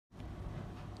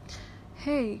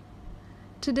Hey,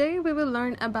 today we will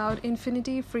learn about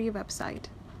Infinityfree website.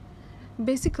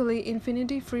 Basically,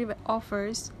 Infinityfree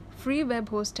offers free web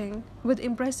hosting with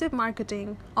impressive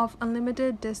marketing of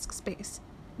unlimited disk space,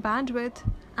 bandwidth,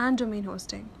 and domain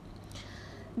hosting.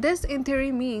 This in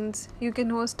theory means you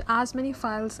can host as many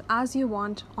files as you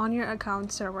want on your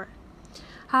account server,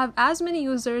 have as many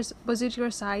users visit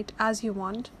your site as you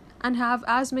want, and have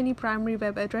as many primary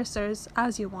web addressers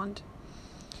as you want.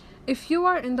 If you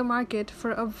are in the market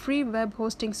for a free web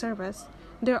hosting service,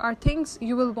 there are things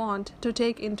you will want to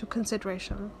take into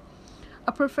consideration.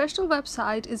 A professional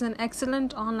website is an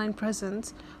excellent online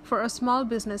presence for a small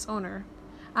business owner,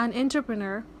 an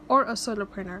entrepreneur, or a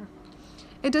solopreneur.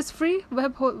 It is free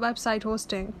website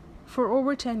hosting for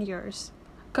over 10 years,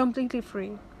 completely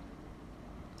free.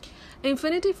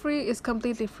 Infinityfree is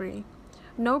completely free.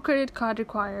 No credit card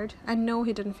required and no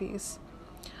hidden fees.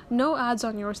 No ads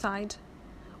on your site.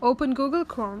 Open Google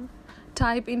Chrome,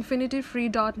 type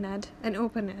infinityfree.net and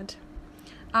open it.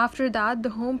 After that, the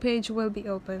home page will be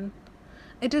open.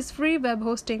 It is free web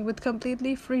hosting with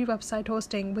completely free website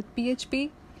hosting with PHP,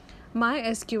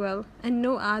 MySQL, and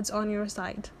no ads on your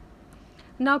site.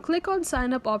 Now click on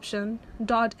sign up option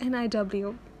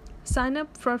 .niw, sign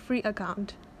up for a free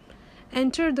account.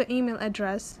 Enter the email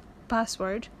address,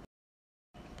 password.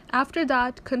 After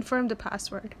that, confirm the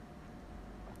password.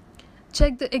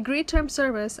 Check the Agree Term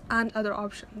Service and other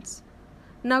options.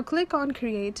 Now click on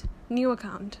Create New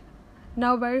Account.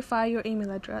 Now verify your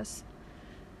email address.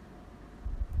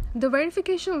 The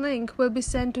verification link will be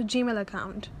sent to Gmail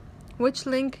account, which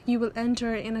link you will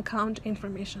enter in account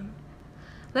information.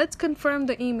 Let's confirm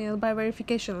the email by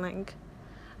verification link.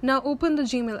 Now open the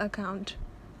Gmail account.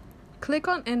 Click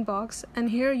on Inbox and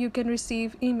here you can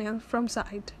receive email from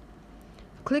site.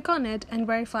 Click on it and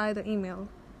verify the email.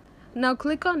 Now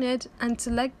click on it and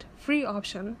select free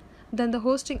option, then the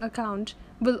hosting account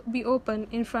will be open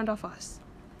in front of us.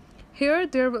 Here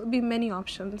there will be many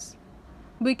options.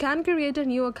 We can create a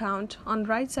new account on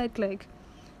right side click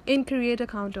in create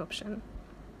account option.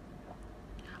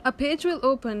 A page will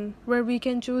open where we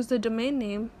can choose the domain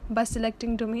name by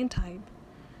selecting domain type.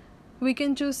 We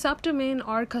can choose subdomain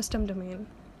or custom domain.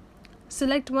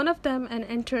 Select one of them and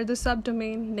enter the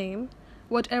subdomain name,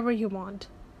 whatever you want.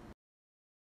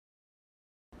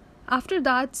 After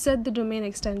that, set the domain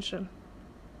extension.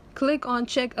 Click on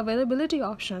Check Availability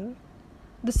option.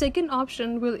 The second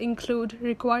option will include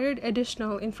required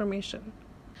additional information.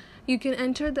 You can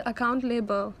enter the account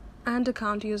label and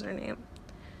account username.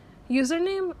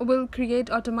 Username will create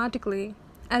automatically,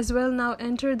 as well. Now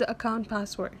enter the account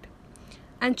password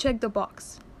and check the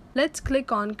box. Let's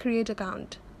click on Create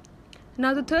Account.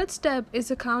 Now the third step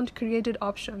is Account Created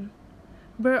option,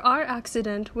 where our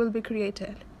accident will be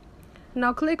created.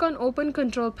 Now click on Open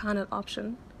Control Panel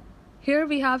option. Here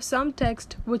we have some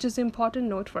text which is important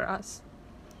note for us.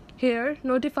 Here,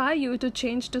 notify you to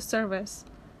change to service,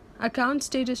 account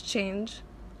status change,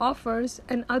 offers,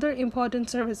 and other important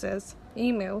services,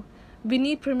 email. We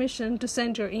need permission to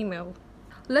send your email.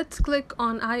 Let's click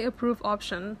on I approve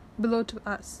option below to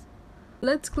us.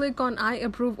 Let's click on I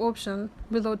approve option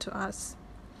below to us.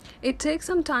 It takes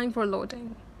some time for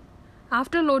loading.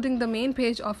 After loading, the main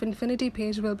page of Infinity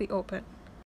page will be open.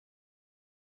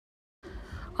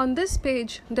 On this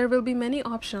page, there will be many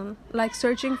options like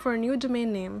searching for a new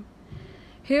domain name.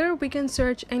 Here we can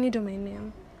search any domain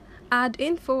name. Add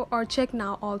info or check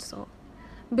now also.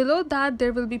 Below that,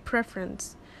 there will be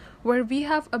preference, where we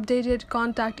have updated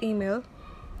contact email,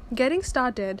 getting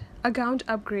started, account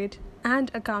upgrade,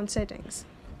 and account settings.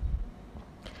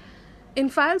 In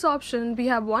files option, we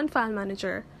have one file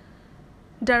manager,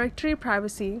 directory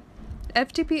privacy,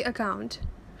 FTP account,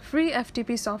 free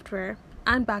FTP software,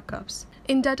 and backups.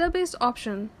 In database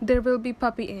option, there will be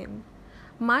PuppyAIM,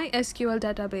 MySQL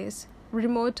database,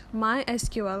 remote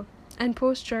MySQL, and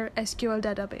PostgreSQL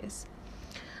database.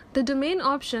 The domain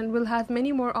option will have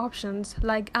many more options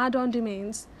like add-on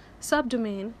domains,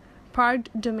 subdomain,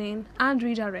 parked domain, and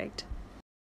redirect.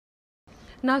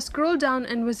 Now scroll down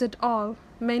and visit all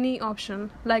many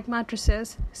options like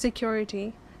matrices,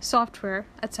 security, software,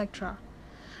 etc.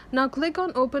 Now click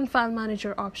on Open File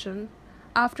Manager option.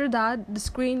 After that, the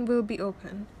screen will be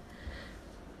open.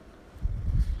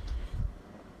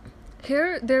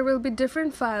 Here there will be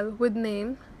different files with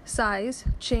name, size,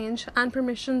 change, and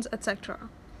permissions, etc.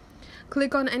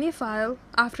 Click on any file.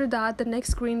 After that, the next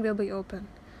screen will be open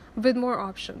with more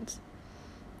options.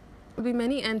 There will be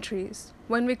many entries.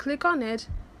 When we click on it,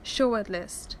 show a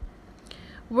list,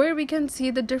 where we can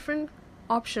see the different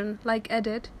options like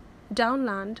edit,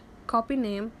 download, copy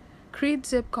name, create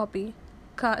zip copy,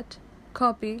 cut,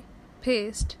 copy,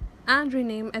 paste, and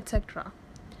rename, etc.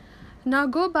 Now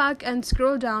go back and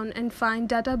scroll down and find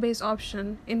database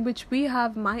option in which we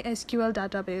have MySQL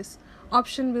database.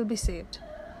 Option will be saved.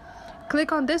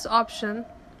 Click on this option.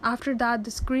 After that,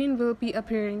 the screen will be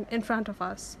appearing in front of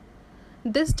us.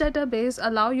 This database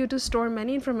allows you to store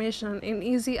many information in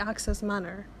easy access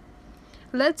manner.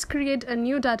 Let's create a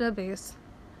new database.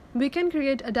 We can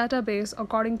create a database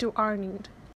according to our need.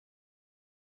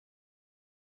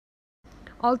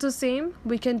 Also same,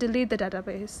 we can delete the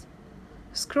database.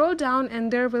 Scroll down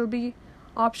and there will be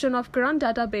option of current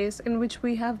database in which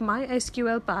we have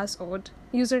MySQL password,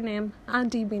 username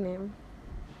and DB name.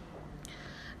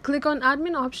 Click on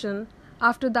admin option.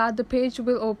 After that, the page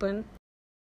will open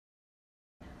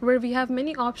where we have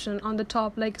many options on the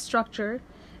top like structure,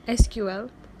 SQL,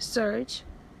 search,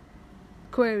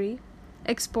 query,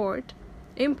 export,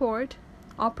 import,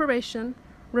 operation,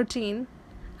 routine,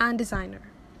 and designer.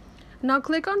 Now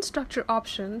click on structure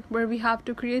option where we have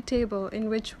to create table in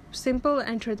which simple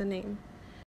enter the name.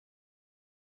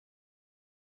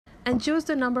 And choose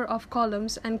the number of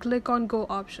columns and click on go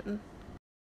option.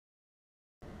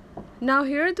 Now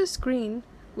here the screen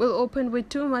will open with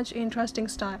too much interesting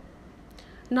style.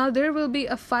 Now there will be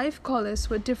 5 columns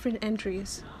with different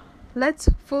entries. Let's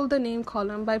fill the name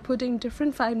column by putting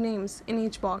different 5 names in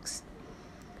each box.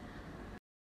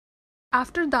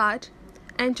 After that,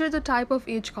 enter the type of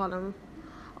each column.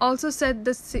 Also set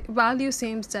the value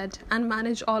same set and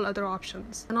manage all other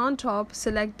options. And on top,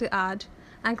 select the add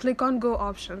and click on go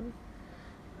option.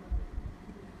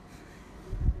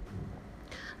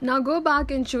 Now go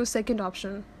back and choose second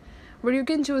option where you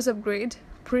can choose upgrade,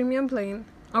 premium plain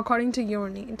according to your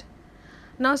need.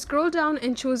 Now scroll down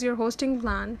and choose your hosting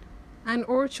plan and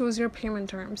or choose your payment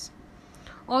terms.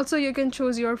 Also you can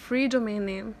choose your free domain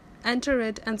name, enter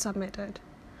it and submit it.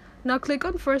 Now click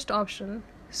on first option,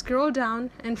 scroll down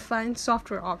and find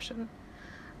software option.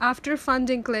 After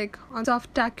funding, click on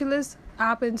Softaculous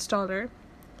app installer.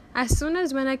 As soon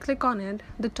as when I click on it,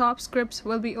 the top scripts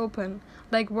will be open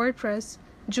like WordPress,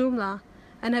 Joomla,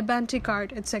 and Ubuntu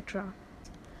card, etc.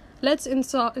 Let's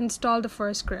install the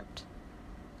first script.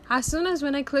 As soon as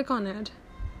when I click on it,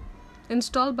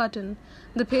 install button,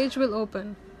 the page will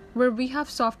open where we have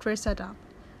software setup,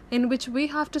 in which we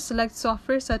have to select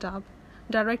software setup,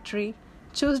 directory,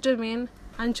 choose domain,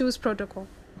 and choose protocol.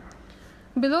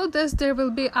 Below this, there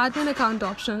will be admin account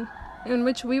option in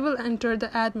which we will enter the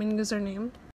admin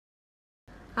username,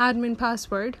 admin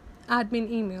password, admin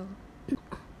email.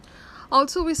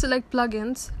 Also, we select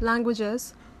plugins,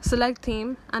 languages, select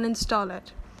theme, and install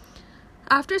it.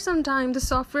 After some time, the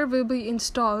software will be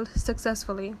installed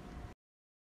successfully.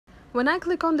 When I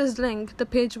click on this link, the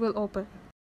page will open.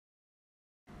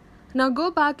 Now go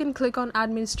back and click on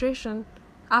administration.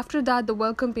 After that, the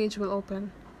welcome page will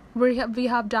open. We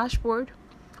have dashboard.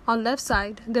 On left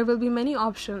side, there will be many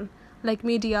options like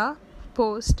media,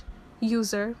 post,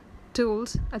 user,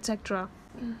 tools, etc.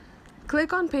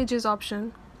 Click on pages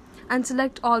option and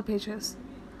select all pages.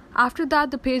 After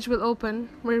that, the page will open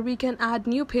where we can add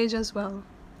new page as well.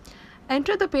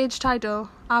 Enter the page title.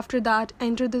 After that,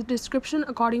 enter the description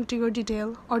according to your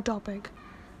detail or topic.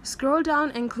 Scroll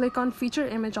down and click on feature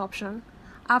image option.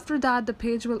 After that, the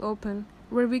page will open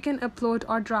where we can upload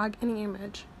or drag any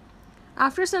image.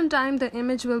 After some time, the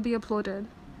image will be uploaded.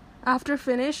 After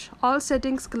finish, all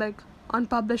settings, click on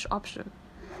publish option.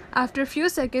 After a few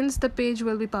seconds, the page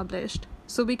will be published,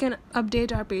 so we can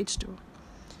update our page too.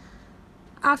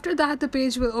 After that, the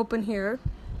page will open here.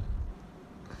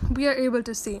 We are able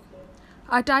to see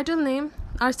our title name,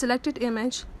 our selected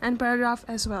image, and paragraph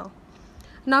as well.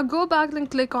 Now go back and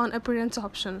click on appearance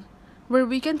option, where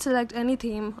we can select any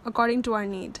theme according to our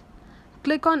need.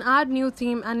 Click on add new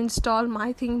theme and install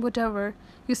my theme. Whatever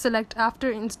you select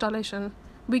after installation,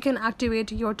 we can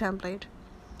activate your template.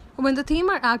 When the theme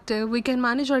are active, we can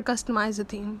manage or customize the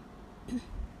theme.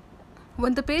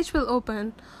 When the page will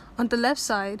open, on the left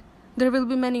side, there will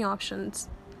be many options.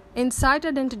 In site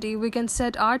identity, we can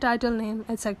set our title name,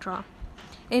 etc.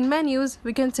 In menus,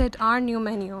 we can set our new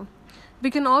menu.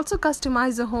 We can also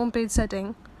customize the home page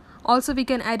setting. Also, we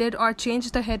can edit or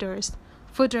change the headers,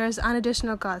 footers, and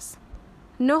additional cuts.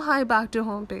 No high back to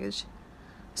home page.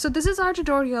 So this is our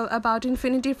tutorial about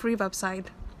Infinityfree website,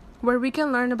 where we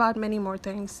can learn about many more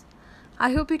things.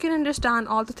 I hope you can understand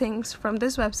all the things from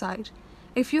this website.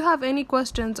 If you have any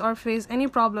questions or face any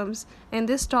problems in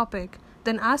this topic,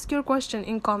 then ask your question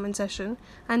in comment section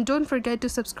and don't forget to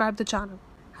subscribe the channel.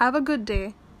 Have a good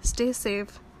day. Stay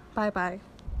safe. Bye bye.